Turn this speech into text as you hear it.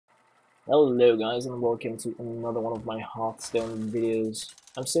Hello guys and welcome to another one of my Hearthstone videos.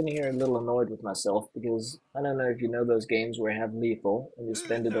 I'm sitting here a little annoyed with myself because I don't know if you know those games where you have lethal and you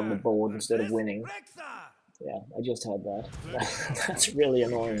spend it on the board instead of winning. Yeah, I just had that. That's really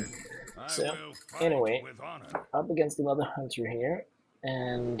annoying. So, anyway, up against another hunter here,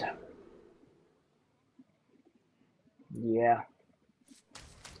 and yeah,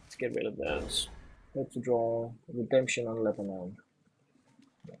 let's get rid of those. Hope to draw Redemption on Lebanon.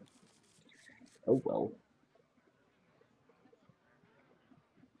 Oh well.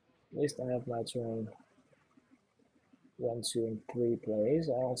 At least I have my turn 1, 2, and 3 plays.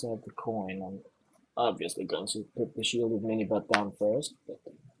 I also have the coin. I'm obviously going to put the shield of Minibutt down first, but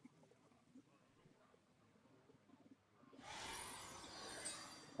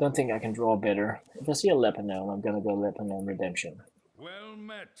don't think I can draw better. If I see a Lepanome, I'm gonna go Lepanome Redemption. Well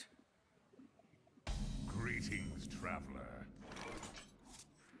met. Greetings, traveler.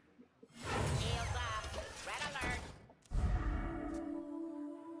 Shields up. Red alert.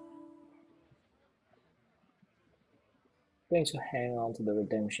 Going to hang on to the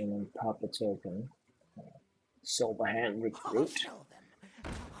Redemption and pop a token. Silverhand I'll Recruit. show them.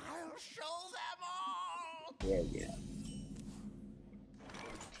 I'll show them all. Yeah, yeah.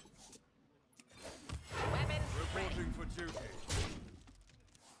 Weapons ready. Reporting for duty.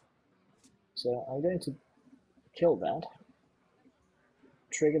 So I'm going to kill that.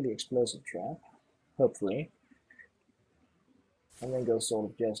 Trigger the explosive trap, hopefully, and then go Sword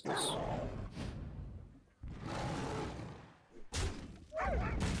of Justice.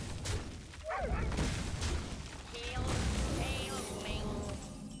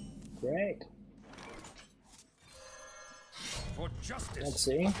 Great. For justice. Let's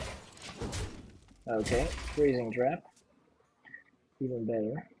see. Okay, freezing trap. Even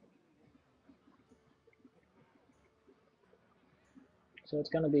better. So it's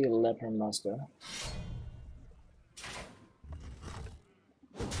gonna be a leper muster.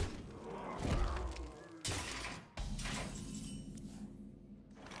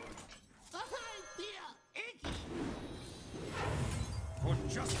 For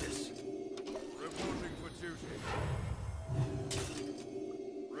justice. Reporting for duty.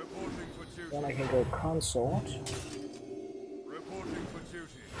 Reporting for duty. Then I can go consort. Reporting for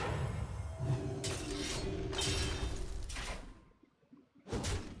duty.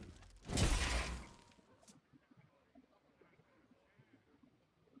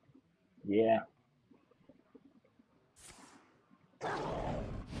 Yeah.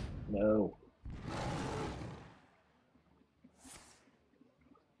 No.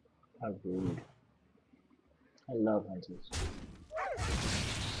 How rude. I love hunters.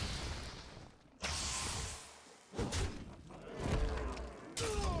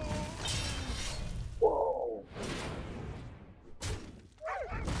 Whoa.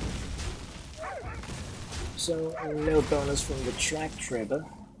 So no bonus from the track trigger.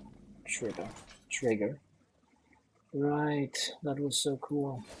 Trigger. Right, that was so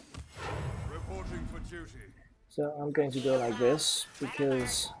cool. Reporting for duty. So I'm going to go like this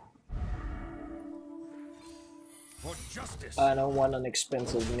because For justice. I don't want an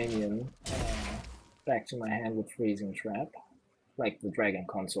expensive minion back to my hand with freezing trap, like the dragon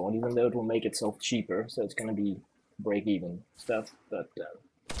consort, even though it will make itself cheaper, so it's gonna be break-even stuff, but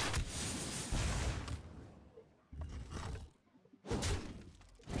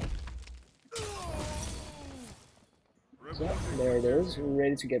so there it is, we're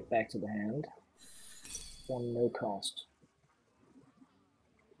ready to get back to the hand for no cost.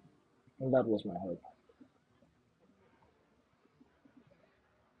 And that was my hope.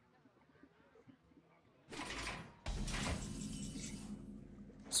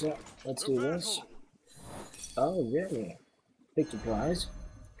 So let's do this. Oh really? Big surprise.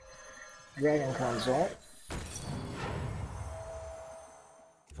 Dragon consort.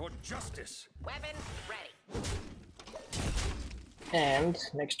 For justice. Weapons ready. And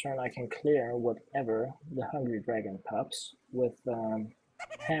next turn I can clear whatever the Hungry Dragon pops with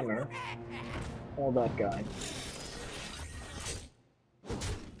Hammer or that guy.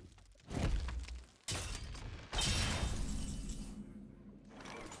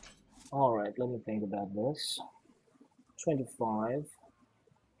 Alright, let me think about this. 25.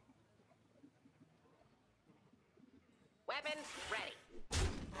 Weapons ready.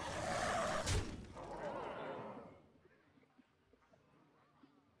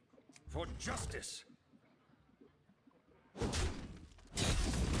 For justice.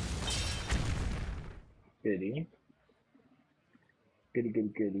 Goody.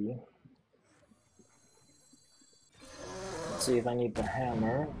 Goody. Let's see if I need the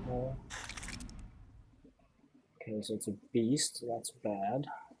hammer. Okay, so it's a beast, that's bad.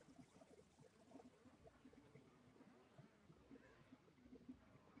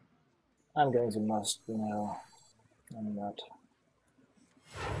 I'm going to must, no, I'm not.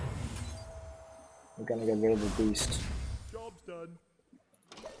 We're gonna get rid of the beast. Job's done.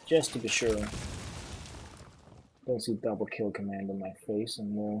 Just to be sure. Don't see double kill command on my face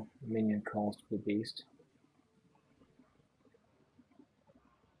and no minion cost for the beast.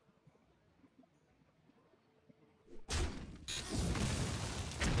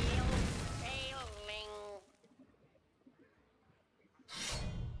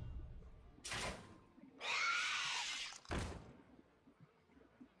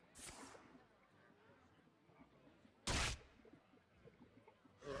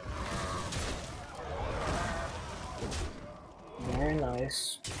 Very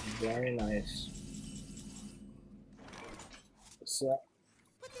nice, very nice. So,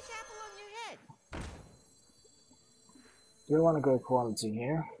 Put this apple on your head. do we want to go quality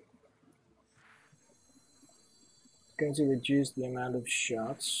here? It's going to reduce the amount of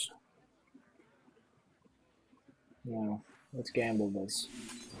shots. No, let's gamble this.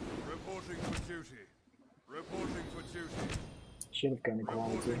 Reporting for duty. Reporting for duty. Should have gone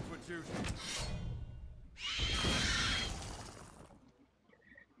quality. Reporting for duty.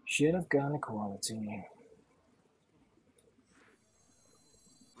 Should have gone quality.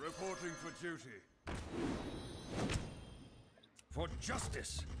 Reporting for duty. For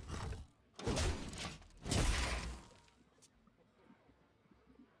justice.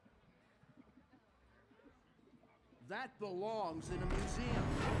 That belongs in a museum.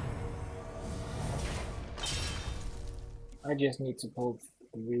 I just need to pull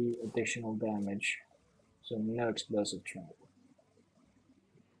 3 additional damage, so no explosive trap.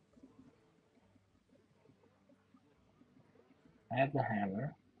 I have the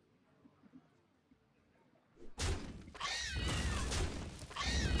hammer.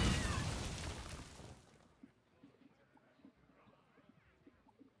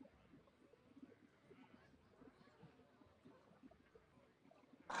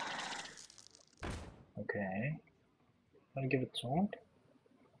 Okay. Want to give it taunt?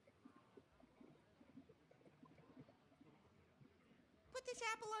 Put this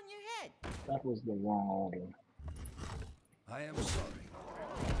apple on your head. That was the wrong order. I am sorry.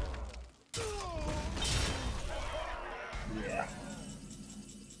 Yeah.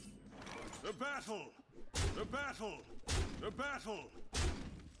 The battle! The battle! The battle!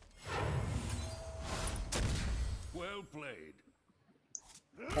 Well played.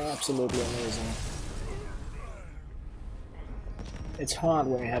 Absolutely amazing. It's hard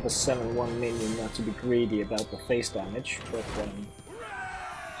when you have a 7-1 minion not to be greedy about the face damage, but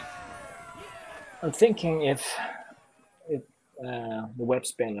I'm thinking if the web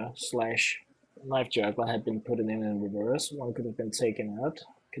spinner / knife juggler had been put in reverse, one could have been taken out.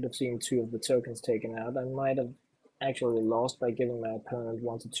 Could have seen 2 of the tokens taken out. I might have actually lost by giving my opponent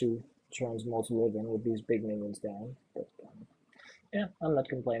 1 to 2 turns more to live in with these big minions down. But yeah, I'm not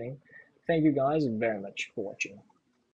complaining. Thank you guys very much for watching.